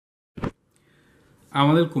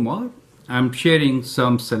I'm Anil Kumar. I'm sharing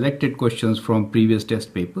some selected questions from previous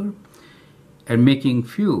test paper and making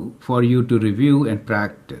few for you to review and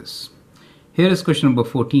practice. Here is question number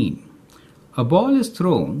 14. A ball is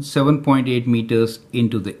thrown 7.8 meters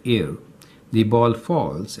into the air. The ball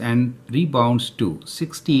falls and rebounds to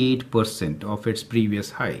 68% of its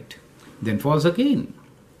previous height, then falls again.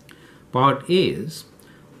 Part A is,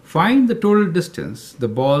 find the total distance the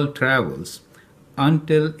ball travels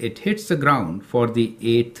until it hits the ground for the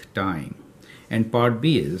 8th time. And part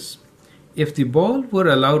B is, if the ball were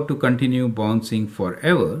allowed to continue bouncing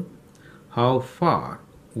forever, how far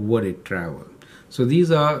would it travel? So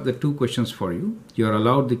these are the two questions for you. You are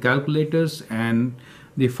allowed the calculators and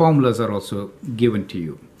the formulas are also given to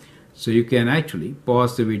you. So you can actually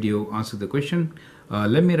pause the video, answer the question.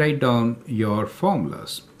 Let me write down your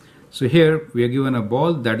formulas. So here we are given a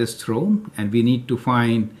ball that is thrown and we need to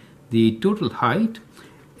find the total height,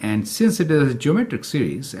 and since it is a geometric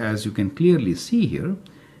series, as you can clearly see here,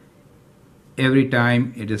 every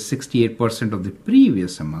time it is 68% of the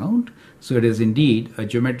previous amount, so it is indeed a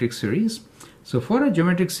geometric series. So for a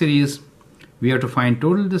geometric series we have to find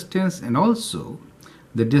total distance and also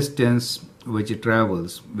the distance which it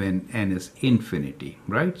travels when n is infinity,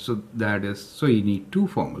 right? So you need two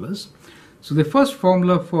formulas. So the first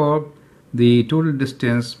formula for the total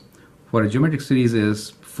distance for a geometric series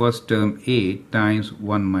is first term a times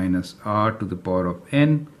 1 minus r to the power of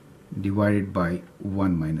n divided by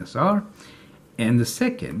 1 minus r. And the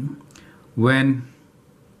second, when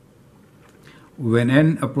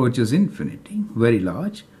n approaches infinity, very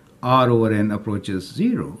large, r over n approaches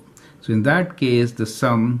 0. So in that case, the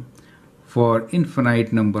sum for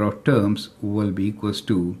infinite number of terms will be equals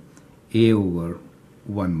to a over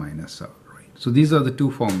 1 minus r. Right? So these are the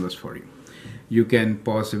two formulas for you. You can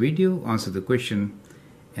pause the video, answer the question,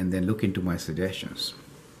 and then look into my suggestions.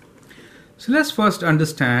 So let's first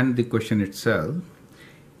understand the question itself.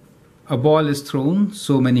 A ball is thrown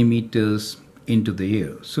so many meters into the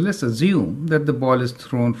air. So let's assume that the ball is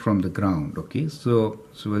thrown from the ground. Okay, so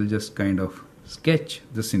we'll just kind of sketch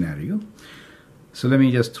the scenario. So let me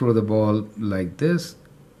just throw the ball like this,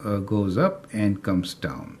 goes up and comes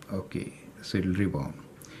down. Okay, so it'll rebound.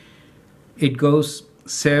 It goes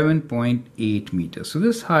 7.8 meters. So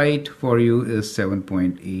this height for you is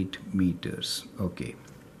 7.8 meters. Okay.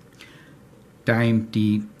 Time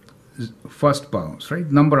t, first bounce, right?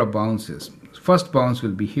 Number of bounces. First bounce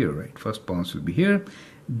will be here, right? First bounce will be here.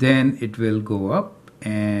 Then it will go up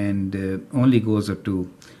and only goes up to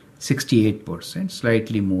 68%,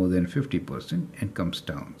 slightly more than 50%, and comes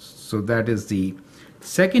down. So that is the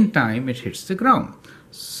second time it hits the ground.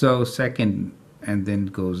 So second, and then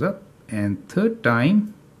goes up. And third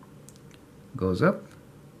time goes up,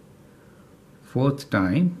 fourth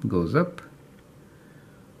time goes up,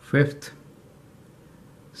 fifth,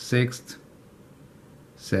 sixth,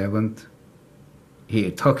 seventh,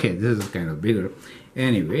 eighth. Okay, this is kind of bigger.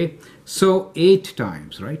 Anyway, so 8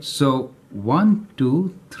 times, right? So 1,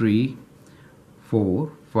 2, 3,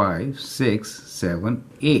 4, 5, 6, 7,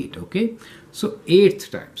 8. Okay, so 8th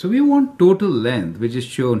time. So we want total length, which is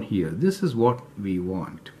shown here. This is what we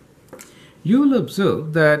want. You will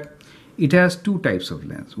observe that it has two types of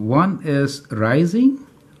lengths. One is rising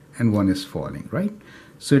and one is falling, right?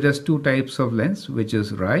 So it has two types of lengths, which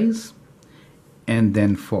is rise and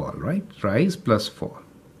then fall, right? Rise plus fall.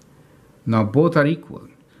 Now both are equal.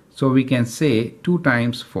 So we can say 2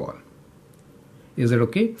 times fall. Is it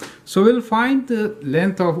okay? So we'll find the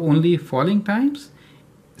length of only falling times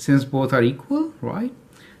since both are equal, right?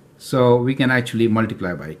 So we can actually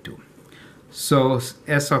multiply by 2. So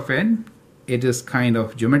S of n, it is kind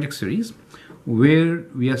of geometric series where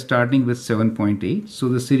we are starting with 7.8. So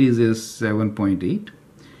the series is 7.8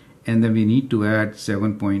 and then we need to add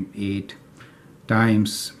 7.8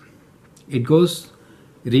 times, it goes,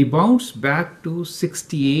 rebounds back to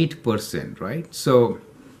 68%, right? So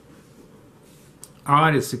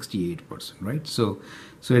R is 68%, right? So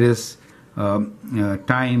it is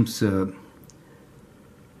times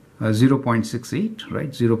 0.68,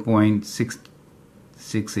 right?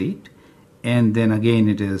 0.668. And then again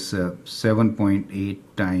it is 7.8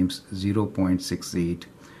 times 0.68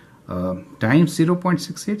 times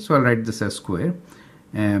 0.68. So I'll write this as square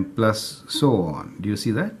and plus so on. Do you see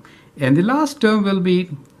that? And the last term will be,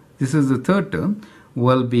 this is the third term,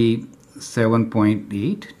 will be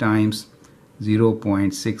 7.8 times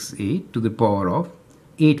 0.68 to the power of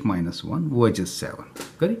 8 minus 1, which is 7.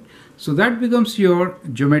 Correct? So that becomes your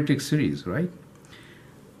geometric series, right?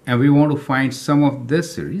 And we want to find sum of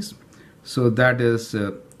this series. So that is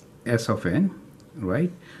S of n,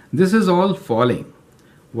 right? This is all falling.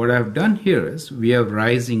 what I've done here is we have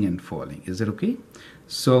rising and falling. Is it okay?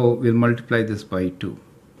 So we'll multiply this by 2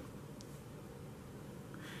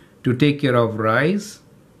 to take care of rise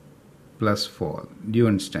plus fall. Do you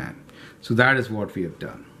understand? So that is what we have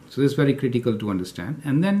done. So this is very critical to understand,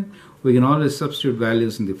 and then we can always substitute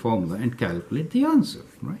values in the formula and calculate the answer,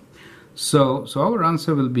 right? So our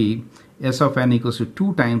answer will be S of n equals to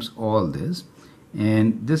 2 times all this,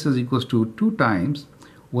 and this is equals to 2 times,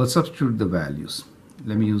 we'll substitute the values.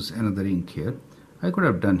 Let me use another ink here. I could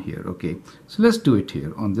have done here, okay. So let's do it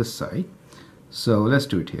here on this side. So let's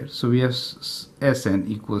do it here. So we have Sn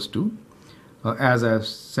equals to, as I've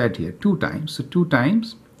said here, 2 times. So 2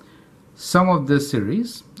 times sum of this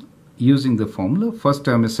series using the formula. First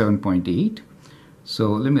term is 7.8.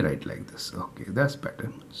 So let me write like this. Okay, that's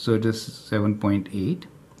better. So it is 7.8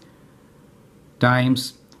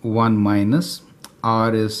 times 1 minus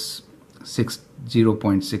r is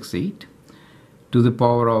 0.68 to the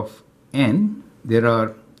power of n. There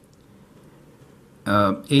are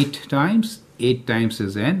 8 times. 8 times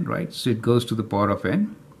is n, right? So it goes to the power of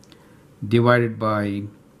n divided by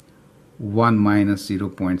 1 minus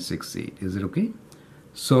 0.68. Is it okay?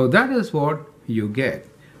 So that is what you get.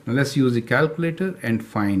 Now let's use the calculator and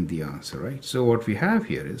find the answer, right? So what we have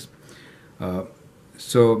here is,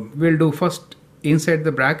 so we'll do first inside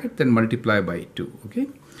the bracket, then multiply by 2, okay?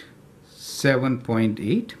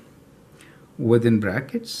 7.8 within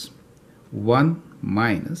brackets, 1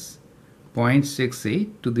 minus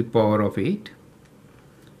 0.68 to the power of 8,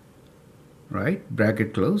 right?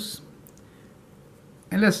 Bracket close.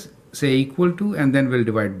 And let's say equal to, and then we'll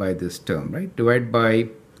divide by this term, right? Divide by,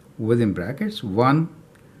 within brackets, 1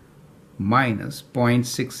 minus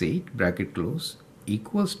 0.68, bracket close,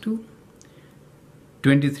 equals to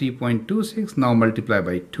 23.26. Now multiply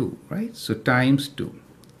by 2, right? So times 2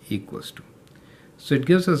 equals to. So it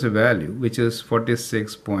gives us a value which is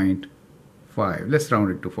 46.5. Let's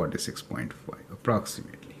round it to 46.5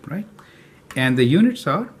 approximately, right? And the units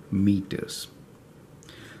are meters.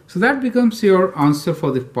 So that becomes your answer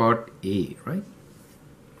for the part A, right?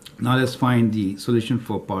 Now let's find the solution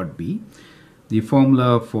for part B. The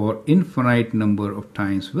formula for infinite number of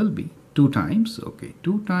times will be 2 times, okay,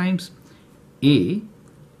 2 times A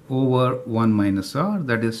over 1 minus r,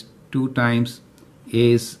 that is 2 times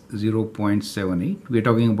A is 0.78. We're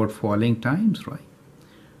talking about falling times, right?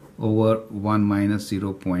 Over 1 minus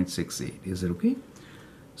 0.68. Is it okay?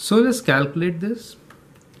 So let's calculate this.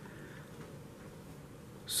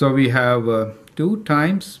 So we have 2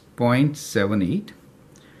 times 0.78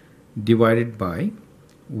 divided by,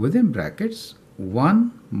 within brackets,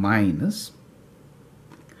 1 minus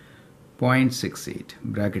 0.68,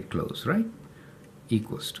 bracket close, right?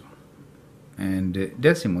 Equals to, and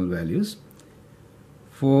decimal values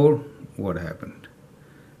for what happened.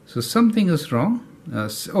 So something is wrong.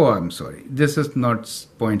 Oh, I'm sorry. This is not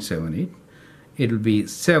 0.78. It will be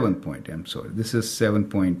 7 point. I'm sorry. This is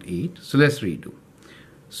 7.8. So let's redo.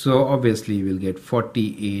 So obviously we'll get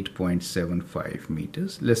 48.75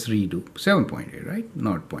 meters. Let's redo 7.8, right?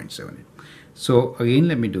 Not 0.78. So again,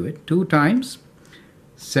 let me do it. 2 times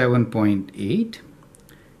 7.8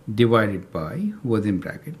 divided by, within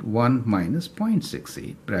bracket, 1 minus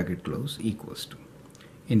 0.68, bracket close, equals to,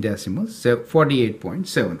 in decimals,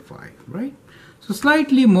 48.75, right? So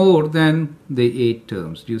slightly more than the 8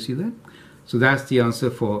 terms. Do you see that? So that's the answer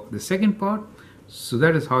for the second part. So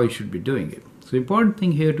that is how you should be doing it. So the important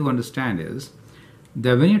thing here to understand is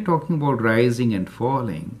that when you're talking about rising and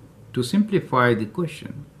falling, to simplify the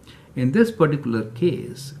question, in this particular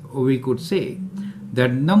case, we could say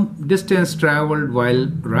that distance traveled while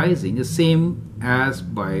rising is same as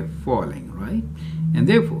by falling, right? And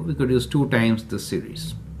therefore, we could use 2 times the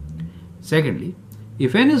series. Secondly,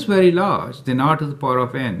 if n is very large, then r to the power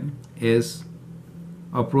of n is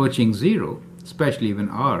approaching 0, especially when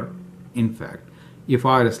r, in fact, if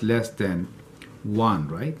r is less than 1,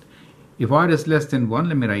 right? If r is less than 1,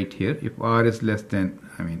 let me write here, if r is less than,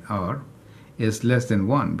 r is less than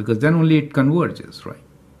 1, because then only it converges, right?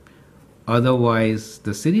 Otherwise,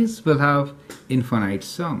 the series will have infinite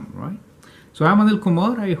sum, right? So I'm Anil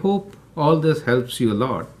Kumar. I hope all this helps you a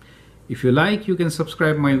lot. If you like, you can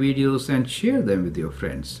subscribe my videos and share them with your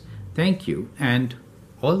friends. Thank you and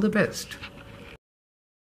all the best.